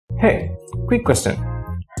Hey, quick question.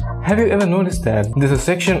 Have you ever noticed that there's a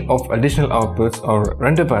section of additional outputs or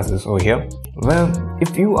render passes over here? Well,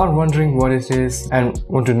 if you are wondering what it is and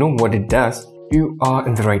want to know what it does, you are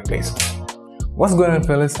in the right place. What's going on,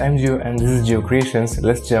 fellas? I'm Geo and this is Geo Creations.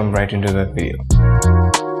 Let's jump right into the video.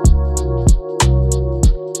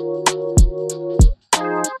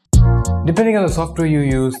 Depending on the software you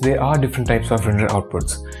use, there are different types of render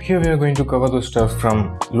outputs. Here we are going to cover those stuff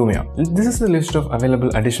from Lumion. This is the list of available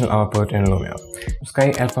additional output in Lumion.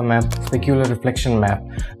 Sky Alpha Map, Specular Reflection Map,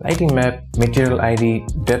 Lighting Map, Material ID,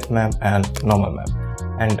 Depth Map and Normal Map.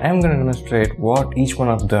 And I'm going to demonstrate what each one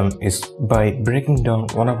of them is by breaking down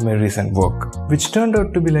one of my recent work, which turned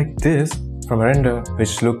out to be like this from a render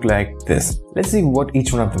which looked like this. Let's see what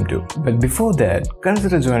each one of them do. But before that,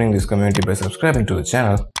 consider joining this community by subscribing to the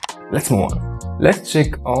channel. Let's move on. Let's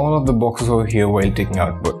check all of the boxes over here while taking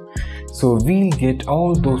output. So we'll get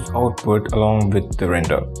all those output along with the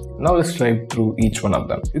render. Now let's slide through each one of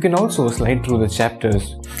them. You can also slide through the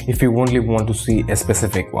chapters if you only want to see a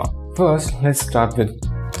specific one. First, let's start with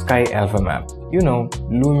Sky Alpha Map. You know,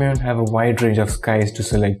 Lumion have a wide range of skies to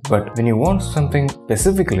select, but when you want something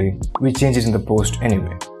specifically, we change it in the post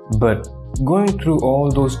anyway. But going through all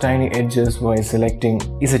those tiny edges while selecting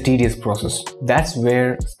is a tedious process. That's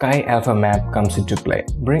where Sky Alpha Map comes into play.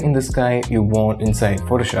 Bring in the sky you want inside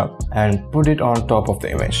Photoshop and put it on top of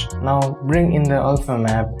the image. Now bring in the Alpha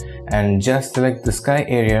Map and just select the sky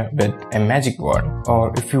area with a magic word.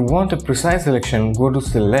 Or if you want a precise selection, go to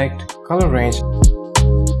Select, Color Range,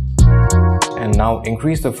 and now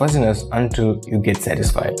increase the fuzziness until you get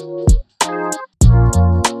satisfied.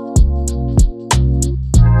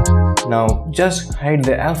 Now just hide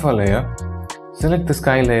the alpha layer, select the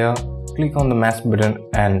sky layer, click on the mask button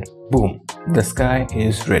and boom, the sky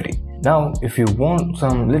is ready. Now if you want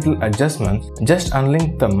some little adjustments, just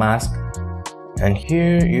unlink the mask and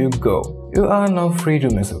here you go. You are now free to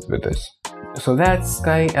mess up with this. So that's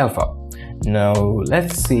Sky Alpha. Now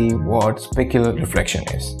let's see what specular reflection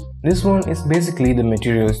is. This one is basically the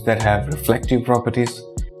materials that have reflective properties.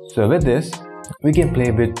 So with this, we can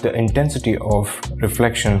play with the intensity of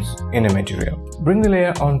reflections in a material. Bring the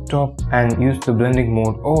layer on top and use the blending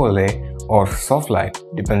mode overlay or soft light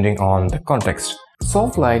depending on the context.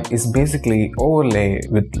 Soft light is basically overlay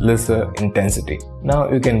with lesser intensity. Now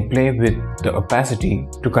you can play with the opacity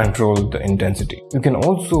to control the intensity. You can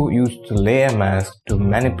also use the layer mask to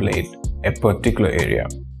manipulate a particular area.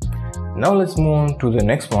 Now let's move on to the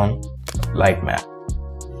next one, light map.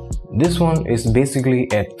 This one is basically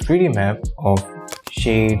a 3D map of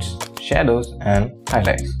shades, shadows and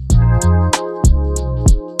highlights.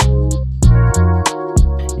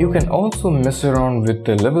 You can also mess around with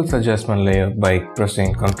the levels adjustment layer by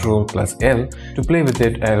pressing Ctrl+L to play with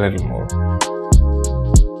it a little more.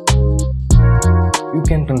 You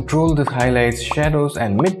can control the highlights, shadows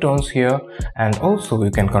and midtones here, and also you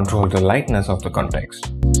can control the lightness of the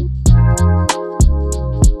context.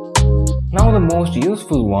 Now the most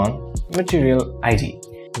useful one, Material ID.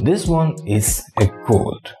 This one is a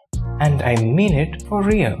gold. And I mean it for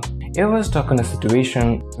real. Ever stuck in a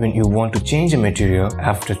situation when you want to change a material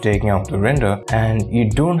after taking out the render and you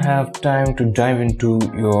don't have time to dive into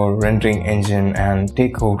your rendering engine and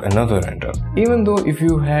take out another render? Even though if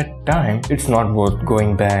you had time, it's not worth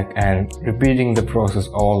going back and repeating the process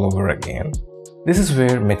all over again. This is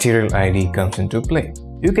where Material ID comes into play.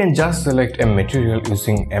 You can just select a material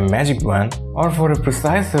using a magic wand, or for a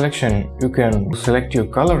precise selection, you can select your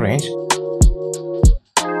color range,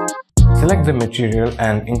 select the material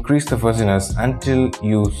and increase the fuzziness until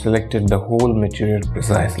you selected the whole material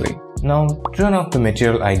precisely. Now turn off the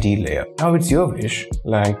Material ID layer. Now it's your wish,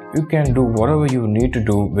 like you can do whatever you need to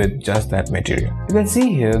do with just that material. You can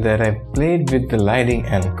see here that I played with the lighting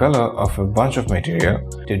and color of a bunch of material.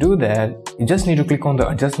 To do that, you just need to click on the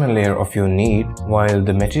adjustment layer of your need while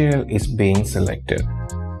the material is being selected.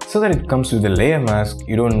 So that it comes with the layer mask,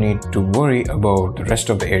 you don't need to worry about the rest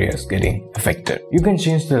of the areas getting affected. You can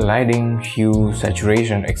change the lighting, hue,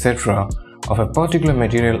 saturation, etc. of a particular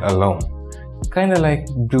material alone. Kinda like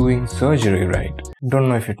doing surgery, right? Don't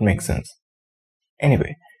know if it makes sense.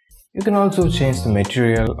 Anyway, you can also change the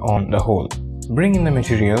material on the whole. Bring in the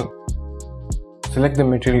material, select the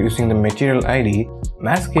material using the Material ID,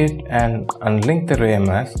 mask it and unlink the layer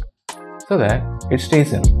mask so that it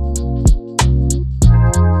stays in.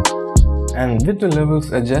 And with the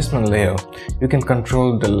levels adjustment layer, you can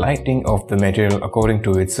control the lighting of the material according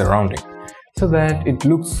to its surrounding so that it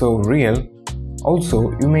looks so real.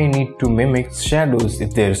 Also, you may need to mimic shadows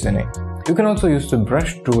if there's any. You can also use the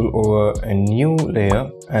brush tool over a new layer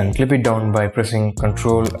and clip it down by pressing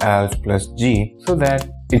Ctrl+Alt+G so that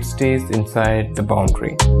it stays inside the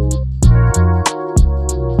boundary.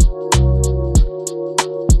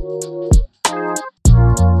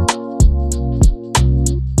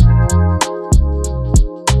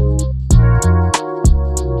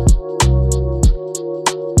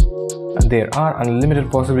 There are unlimited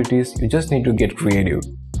possibilities, you just need to get creative.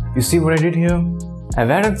 You see what I did here? I've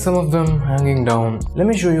added some of them hanging down. Let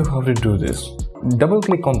me show you how to do this. Double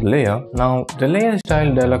click on the layer. Now the layer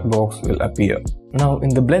style dialog box will appear. Now in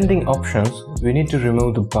the blending options, we need to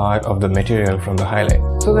remove the part of the material from the highlight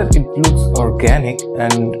so that it looks organic,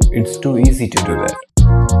 and it's too easy to do that.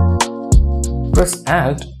 Press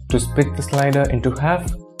Alt to split the slider into half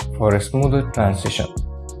for a smoother transition.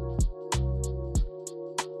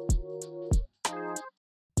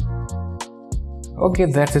 Okay,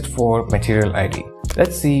 that's it for material ID.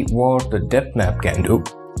 Let's see what the depth map can do.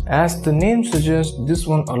 As the name suggests, this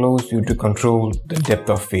one allows you to control the depth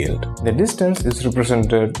of field. The distance is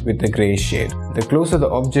represented with a gray shade. The closer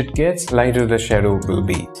the object gets, lighter the shadow will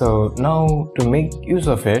be. So now to make use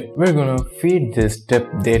of it, we're gonna feed this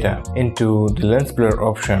depth data into the lens blur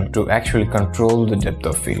option to actually control the depth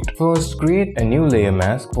of field. First, create a new layer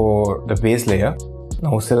mask for the base layer.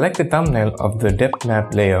 Now select the thumbnail of the depth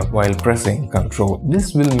map layer while pressing Ctrl.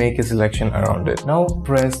 This will make a selection around it. Now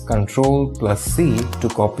press Ctrl plus C to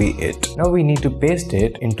copy it. Now we need to paste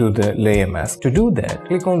it into the layer mask. To do that,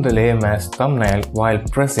 click on the layer mask thumbnail while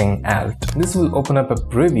pressing Alt. This will open up a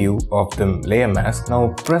preview of the layer mask. Now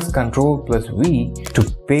press Ctrl plus V to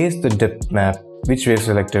paste the depth map which we have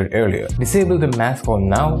selected earlier. Disable the mask for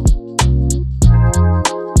now.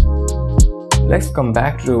 Let's come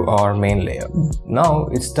back to our main layer. Now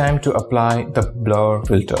it's time to apply the blur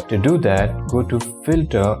filter. To do that, go to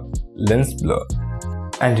Filter, Lens Blur.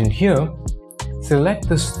 And in here, select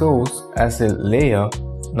the source as a layer.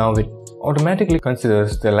 Now it automatically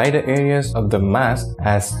considers the lighter areas of the mask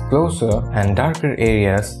as closer and darker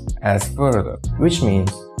areas as further, which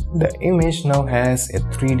means the image now has a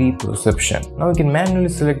 3D perception. Now you can manually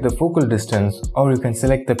select the focal distance, or you can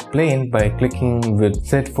select the plane by clicking with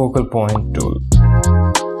Set Focal Point tool.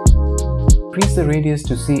 Increase the radius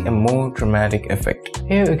to see a more dramatic effect.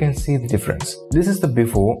 Here you can see the difference. This is the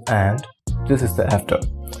before and this is the after.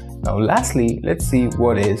 Now lastly, let's see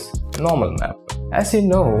what is normal map. As you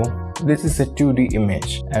know, this is a 2D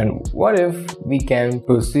image, and what if we can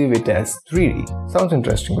perceive it as 3D? Sounds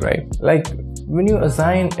interesting, right? Like when you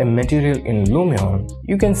assign a material in Lumion,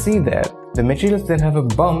 you can see that the materials that have a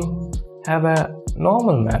bump have a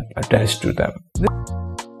normal map attached to them.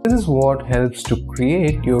 This is what helps to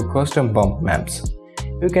create your custom bump maps.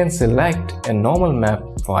 You can select a normal map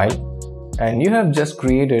file and you have just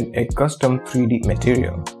created a custom 3D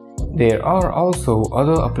material. There are also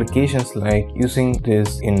other applications like using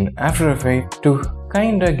this in After Effects to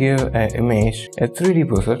kinda give an image a 3D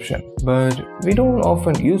perception, but we don't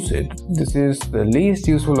often use it. This is the least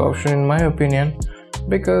useful option in my opinion,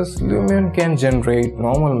 because Lumion can generate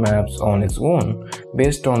normal maps on its own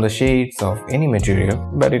based on the shades of any material,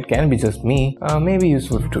 but it can be just me, maybe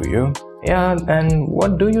useful to you. Yeah, and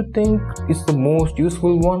what do you think is the most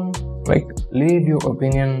useful one? Like, leave your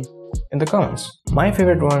opinion in the comments. My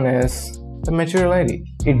favorite one is the material ID.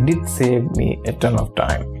 It did save me a ton of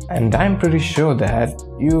time, and I'm pretty sure that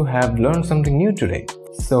you have learned something new today.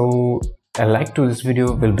 So a like to this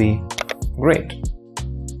video will be great.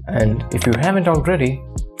 And if you haven't already,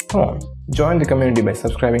 come on, join the community by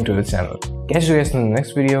subscribing to the channel. Catch you guys in the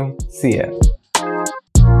next video. See ya.